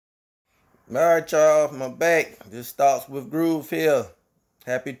All right, y'all, I'm back. This starts with Groove here.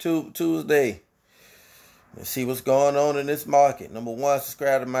 Happy Tuesday. Let's see what's going on in this market. Number one,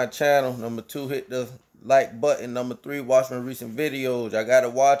 subscribe to my channel. Number two, hit the like button. Number three, watch my recent videos. I gotta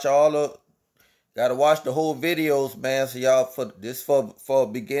watch the whole videos, man. So y'all, for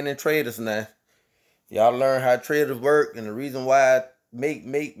beginning traders now. Y'all learn how traders work and the reason why I make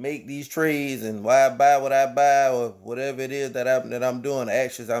these trades and why I buy what I buy or whatever it is that I'm doing, the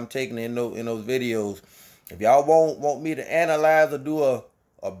actions I'm taking in those videos. If y'all want me to analyze or do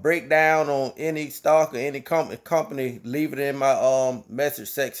a breakdown on any stock or any company, leave it in my message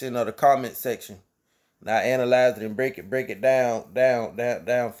section or the comment section. And I analyze it and break it down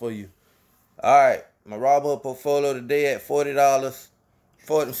for you. All right, my Robinhood portfolio today at $40.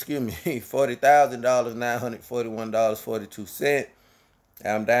 $40,000, $941.42.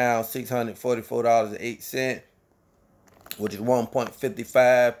 I'm down $644.08, which is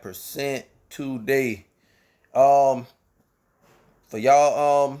 1.55% today. For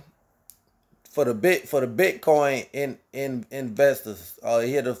y'all, for the Bitcoin in investors, it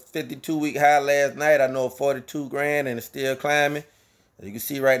hit a 52-week high last night. I know 42 grand and it's still climbing. As you can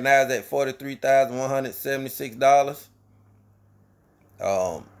see right now, it's at $43,176.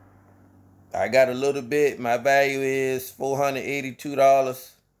 I got a little bit. My value is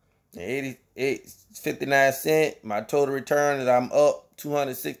 $482.59. My total return is I'm up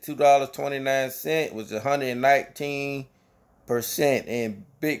 $262.29, which is 119% in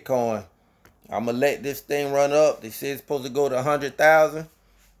Bitcoin. I'm gonna let this thing run up. They say it's supposed to go to 100,000.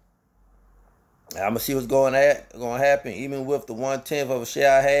 I'm gonna see what's gonna happen. Even with the 1/10 of a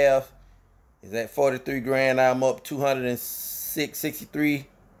share I have, is at 43 grand. I'm up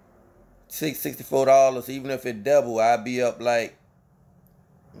 $664. Even if it double, I'd be up like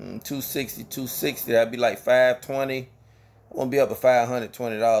 260. I'd be like 520. I won't be up at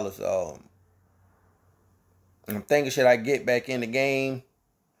 $520. I'm thinking, should I get back in the game?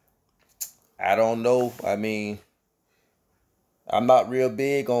 I don't know. I mean, I'm not real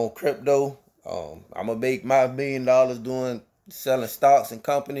big on crypto. I'm gonna make my $1 million doing selling stocks and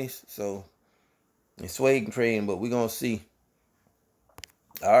companies. So it's swing trading, but we're gonna see.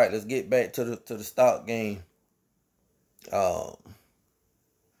 All right, let's get back to the stock game. I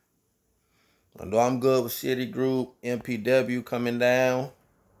know I'm good with Citigroup, MPW coming down,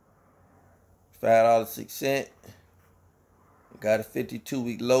 $5.06. Got a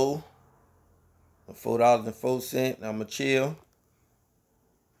 52-week low of $4.04. I'ma chill.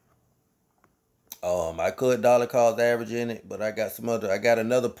 I could dollar cost average in it, but I got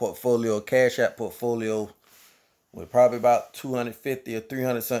another portfolio, a Cash App portfolio, with probably about 250 or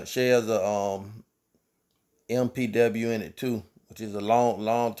 300 something shares of MPW in it too, which is a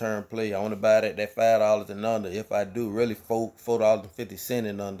long-term play. I want to buy that $5 and under. If I do, really $4.50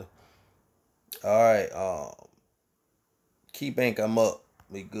 and under. All right, KeyBank, I'm up.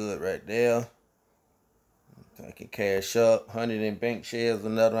 We good right there. I can cash up. 100 in bank shares,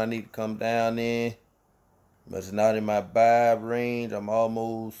 another one I need to come down in, but it's not in my buy range. I'm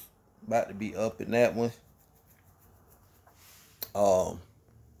almost about to be up in that one. Also,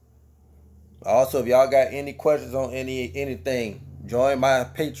 if y'all got any questions on anything, join my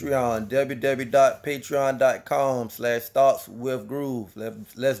Patreon, www.patreon.com/startswithgroove.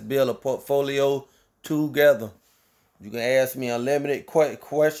 Let's build a portfolio together. You can ask me unlimited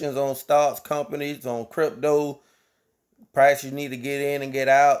questions on stocks, companies, on crypto, price you need to get in and get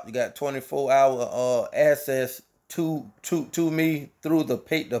out. You got 24-hour access to me through the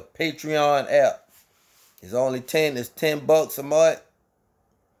Patreon app. It's $10 a month,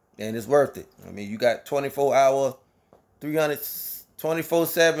 and it's worth it. I mean, you got 24-hour,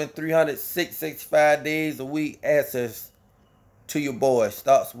 24/7, 365 days a week access to your boy.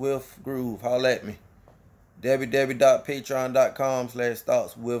 Starts with Groove. Holla at me.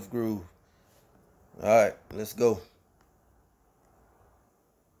 www.patreon.com/startswithgroove. All right, let's go.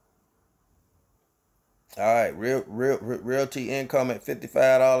 All right, realty income at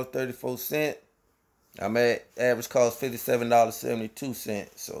 $55.34. I'm at average cost $57.72.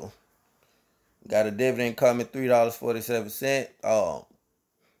 So got a dividend coming $3.47.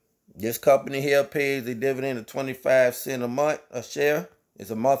 This company here pays a dividend of 25 cents a month a share. It's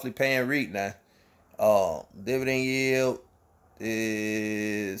a monthly paying REIT now. Dividend yield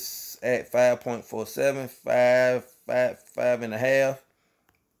is at 5.47, 5.5.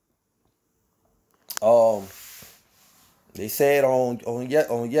 They said on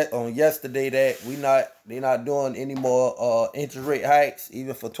yesterday that they're not doing any more interest rate hikes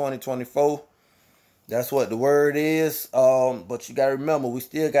even for 2024. That's what the word is. But you gotta remember, we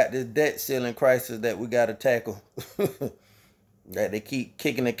still got this debt ceiling crisis that we gotta tackle. that they keep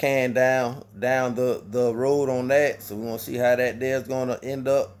kicking the can down the road on that. So we're gonna see how that there's gonna end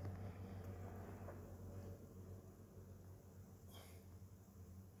up.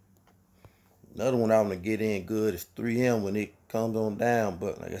 Another one I want to get in good is 3M when it comes on down.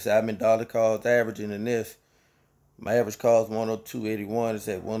 But like I said, I've been dollar cost averaging in this. My average cost 102.81. It's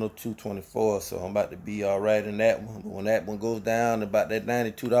at 102.24. So I'm about to be all right in that one. But when that one goes down about that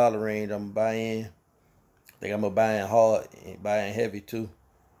 $92 range, I'm gonna buy in. I think I'm gonna buy in hard and buy in heavy too.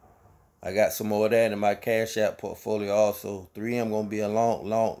 I got some more of that in my Cash App portfolio also. 3M gonna be a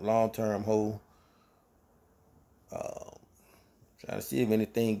long term hold. Trying to see if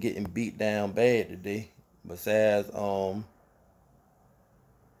anything getting beat down bad today. Besides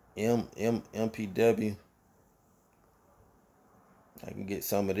MPW. I can get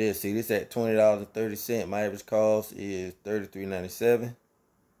some of this. See, this at $20.30. My average cost is $33.97.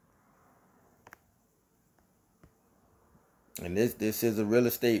 And this is a real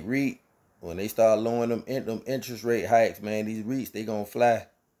estate REIT. When they start lowering them interest rate hikes, man, these REITs, they gonna fly.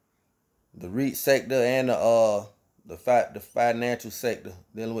 The REIT sector and the financial sector,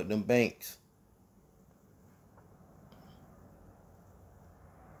 dealing with them banks.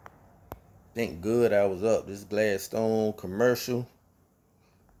 Thank good I was up. This Gladstone commercial.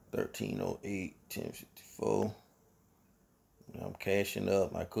 1308, 1054. I'm cashing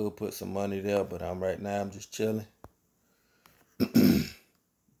up. I could put some money there, but right now I'm just chilling. I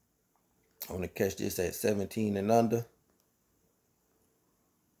want to catch this at 17 and under.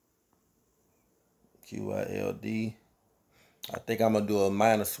 QYLD. I think I'm going to do a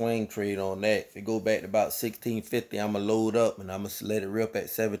minor swing trade on that. If it go back to about 16.50, I'm going to load up and I'm going to let it rip at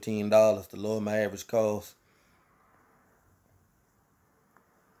 $17 to lower my average cost.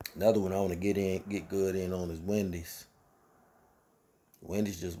 Another one I want to get good in on is Wendy's.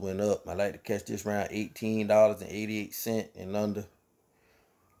 Wendy's just went up. I like to catch this around $18.88 and under.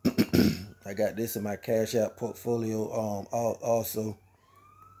 I got this in my Cash App portfolio also.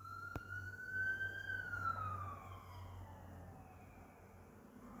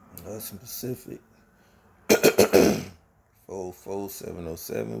 Hudson Pacific.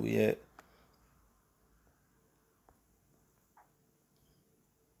 44707 we at.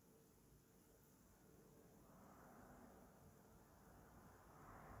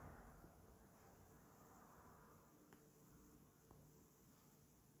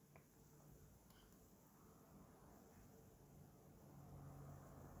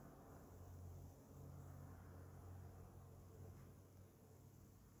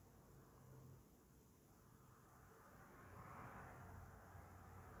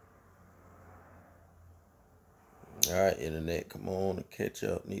 All right, internet, come on and catch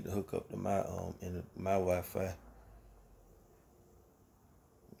up. Need to hook up to my my Wi-Fi.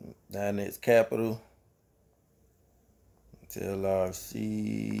 Dynex Capital,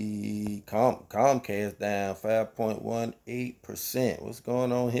 TLRC, Comcast down 5.18%. What's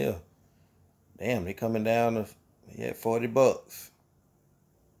going on here? Damn, they coming down to $40.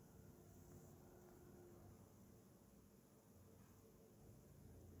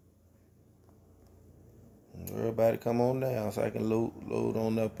 Everybody come on down so I can load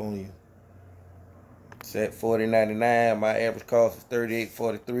on up on you. It's at $40.99. My average cost is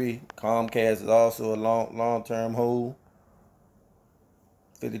 $38.43. Comcast is also a long-term hold.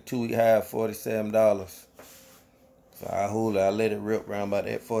 52-week high of $47. So I hold it. I let it rip around about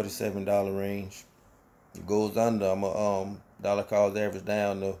that $47 range. It goes under. I'm a dollar cost average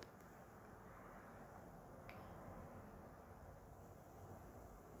down though.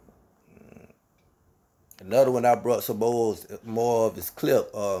 Another one I brought some more of his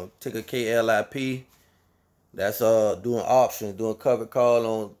clip. Ticker KLIP. That's doing options, doing covered call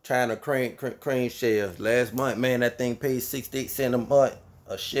on China crane shares. Last month, man, that thing paid 68 cents a month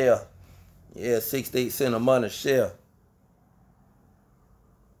a share. Yeah, 68 cents a month a share.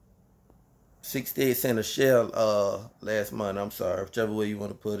 68 cents a share last month. I'm sorry, whichever way you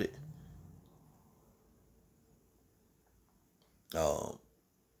want to put it.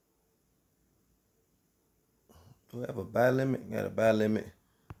 Do I have a buy limit? Got a buy limit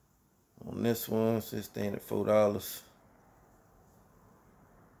on this one. So it's staying at $4.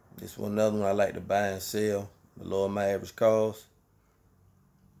 This one, another one I like to buy and sell to lower my average cost.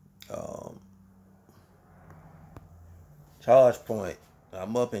 ChargePoint.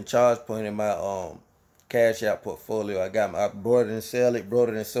 I'm up in ChargePoint in my Cash App portfolio. I brought it and sell it, brought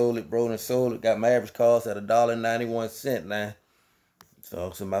it and sold it, brought it and sold it. Got my average cost at $1.91 now.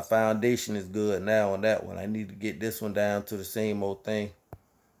 So my foundation is good now on that one. I need to get this one down to the same old thing.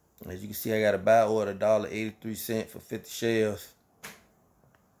 As you can see, I got a buy order $1.83 for 50 shares.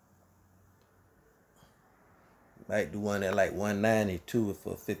 Might do one at like 192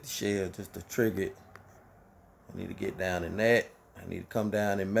 for 50 shares just to trigger it. I need to get down in that. I need to come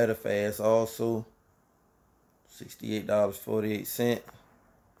down in MetaFast also. $68.48. Since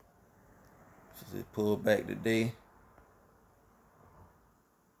it pulled back today.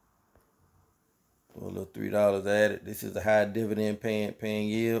 A little $3 added. This is a high dividend paying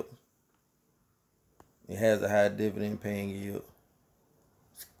yield. It has a high dividend paying yield.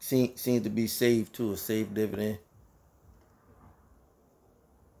 Seems to be safe too, a safe dividend.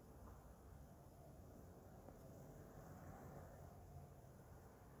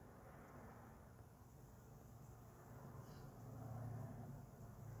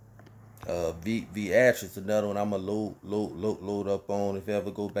 Viatris, another one I'm gonna load up on if it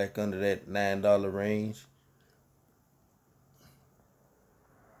ever go back under that $9 range.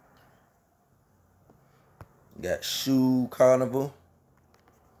 Got Shoe Carnival.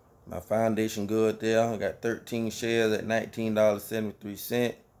 My foundation good there. I got 13 shares at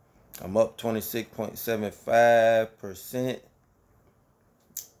 $19.73. I'm up 26.75%.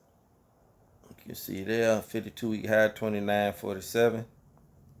 You can see there, 52-week high, 29.47.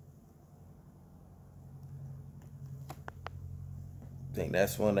 I think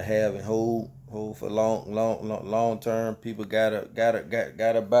that's one to have and hold for long term. People gotta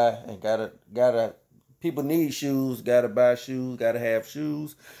buy and gotta. People need shoes. Gotta buy shoes. Gotta have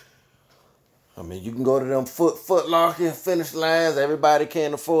shoes. I mean, you can go to them Foot Locker, Finish Lines. Everybody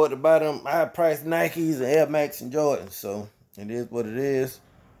can't afford to buy them high-priced Nikes and Air Max and Jordans. So it is what it is.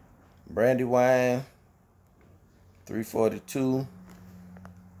 Brandywine, 342.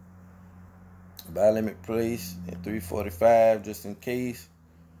 Buy limit place at 345 just in case.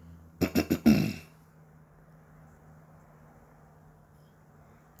 Good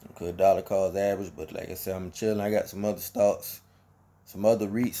dollar cost average, but like I said, I'm chilling. I got some other stocks, some other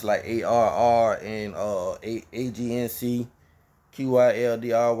REITs like ARR and AGNC, QYLD,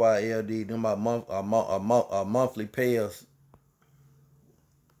 RYLD. Them are monthly payers.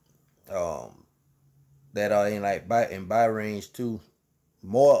 That are in like buy range too.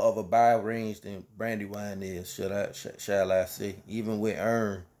 More of a buy range than Brandywine is, shall I say. Even with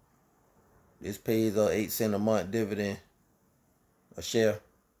Earn, this pays a 8 cent a month dividend a share.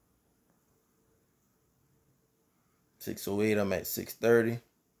 608, I'm at 630.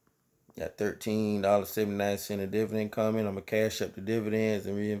 Got $13.79 a dividend coming. I'm gonna cash up the dividends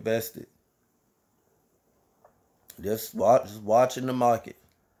and reinvest it. Just watching the market.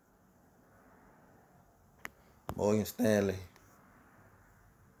 Morgan Stanley.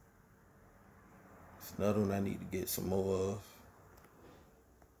 It's another one I need to get some more of.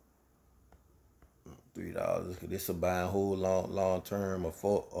 $3. This will buy and hold long term or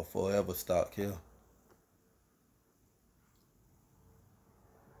forever stock here.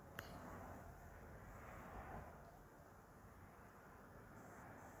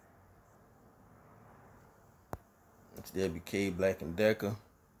 It's WK Black & Decker.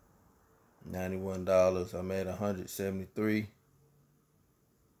 $91. I'm at 173.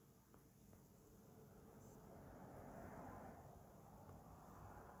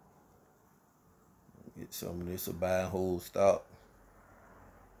 Get some of this a buy and hold stock.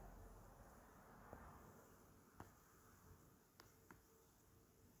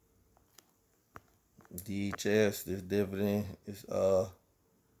 DHS, this dividend is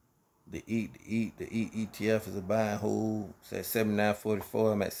the EAT ETF is a buy and hold. It's at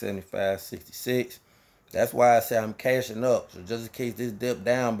 79.44. I'm at 75.66. That's why I say I'm cashing up. So just in case this dip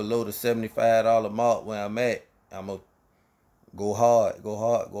down below the $75 mark where I'm at, I'm gonna go hard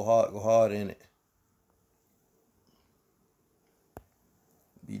in it.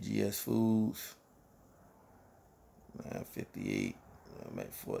 BGS Foods, 9.58. I'm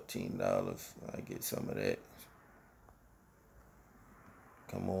at $14. I get some of that.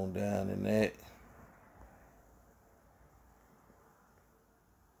 Come on down in that.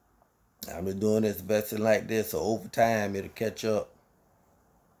 I've been doing this investing like this, so over time it'll catch up.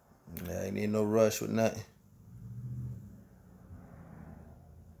 I ain't in no rush with nothing.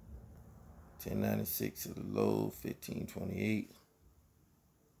 1096 is the low, 1528.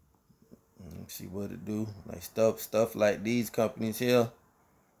 Let's see what it do. Like stuff like these companies here.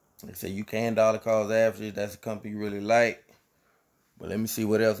 They say you can dollar cost average. That's a company you really like. But let me see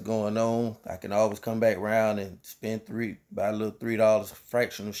what else going on. I can always come back around and spend buy a little $3,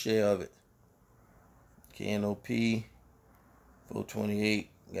 fractional share of it. KNOP, 428.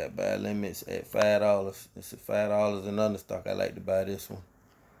 Got buy limits at $5. It's a $5 and under stock. I like to buy this one.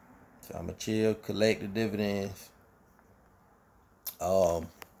 So I'm going to chill, collect the dividends.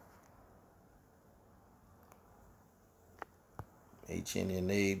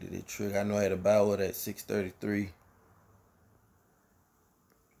 HNNA did it trick. I know I had a buy with at 633.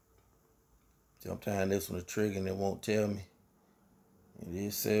 Sometimes this one a trigger and it won't tell me. It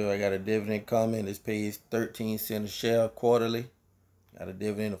is so I got a dividend coming. This pays 13 cents a share quarterly. Got a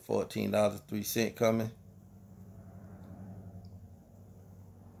dividend of $14.03 coming.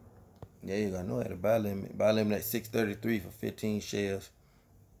 Yeah, you gotta know how to buy limit. Buy limit at 633 for 15 shares.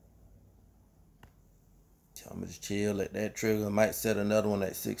 So I'm gonna just chill, let that trigger. Might set another one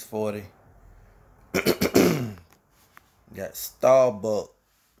at 640. Got Starbucks.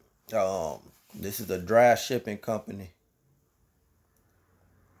 This is a dry shipping company.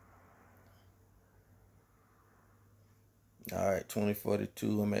 All right,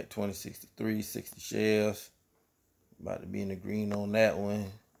 2042. I'm at 2063, 60 shares. About to be in the green on that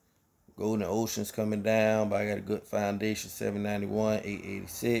one. Golden Ocean's coming down, but I got a good foundation, 791,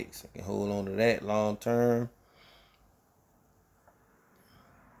 886. I can hold on to that long term.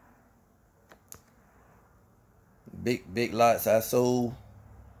 Big lots I sold.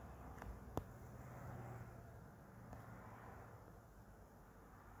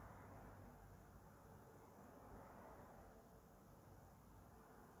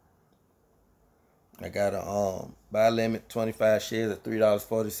 I got a buy limit 25 shares at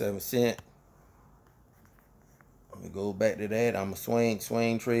 $3.47. Let me go back to that. I'm a swing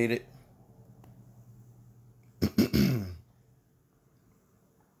trade it.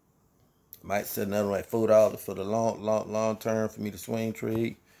 Might set another one at $4 for the long term for me to swing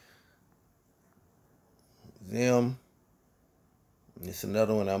trade. Zim. It's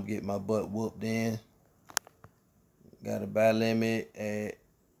another one I'm getting my butt whooped in. Got a buy limit at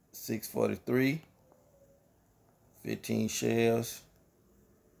 643. 15 shares.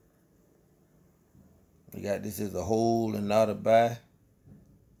 We got this as a hold and not a buy.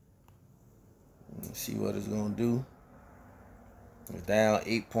 Let's see what it's gonna do. It's down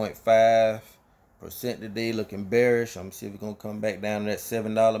 8.5% today, looking bearish. I'm gonna see if it's gonna come back down to that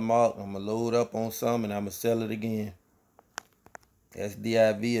 $7 mark. I'm gonna load up on some and I'm gonna sell it again.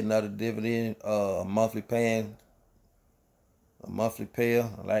 SDIV, another dividend, monthly payer. I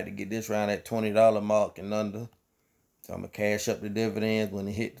like to get this around that $20 mark and under. So I'm going to cash up the dividends. When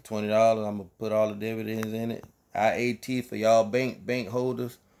it hit the $20, I'm going to put all the dividends in it. IAT for y'all bank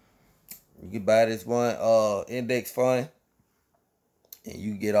holders. You can buy this one index fund. And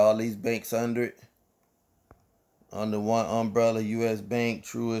you get all these banks under it. Under one umbrella, U.S. Bank,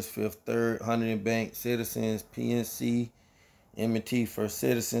 Truist, Fifth Third, Huntington Bank, Citizens, PNC, M&T, First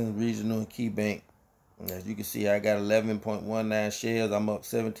Citizens, Regional, and Key Bank. And as you can see, I got 11.19 shares. I'm up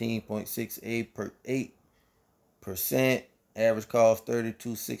 17.68%. Average cost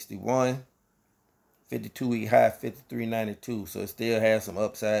 $32.61. 52-week high $53.92. So it still has some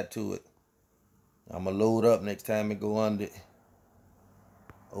upside to it. I'm gonna load up next time it go under.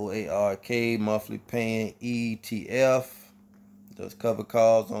 OARK monthly paying ETF. Does cover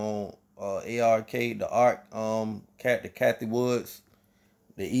calls on ARK, the ARK, the Kathy Woods,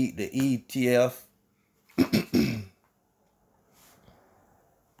 the ETF. I'm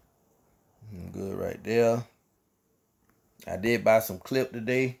good right there. I did buy some clip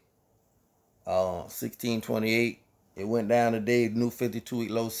today. 1628. It went down today. New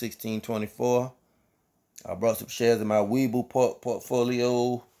 52-week low 1624. I brought some shares in my Webull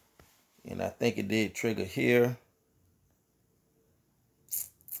portfolio, and I think it did trigger here.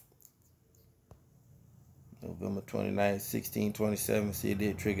 November 29th, 1627. See, it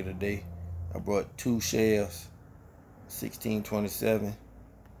did trigger today. I brought 2 shares, 1627.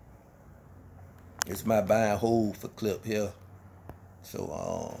 It's my buy and hold for clip here.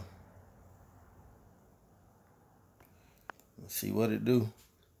 So, let's see what it do.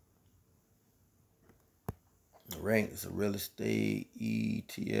 Rank is a real estate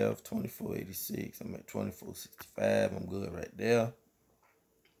ETF 2486. I'm at 2465. I'm good right there.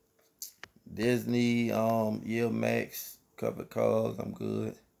 Disney Yield Max covered calls. I'm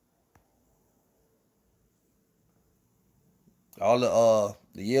good. All the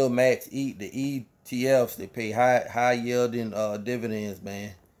Yield Max the ETFs, they pay high yielding dividends,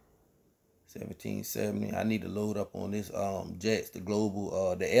 man. 1770. I need to load up on this Jets, the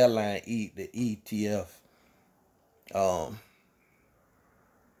global the airline the ETF.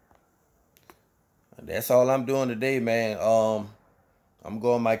 That's all I'm doing today, man. I'm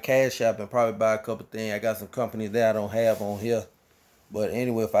going my Cash App and probably buy a couple things. I got some companies that I don't have on here, but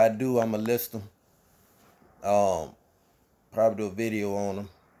anyway, if I do, I'm gonna list them. Probably do a video on them,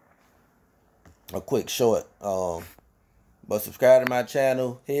 a quick short. But subscribe to my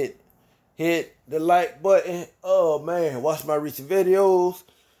channel. Hit the like button. Oh man, watch my recent videos.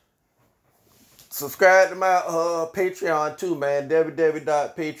 Subscribe to my Patreon too, man.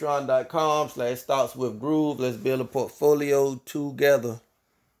 www.patreon.com/stocks with groove. Let's build a portfolio together.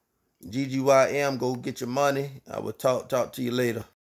 GGYM, go get your money. I will talk to you later.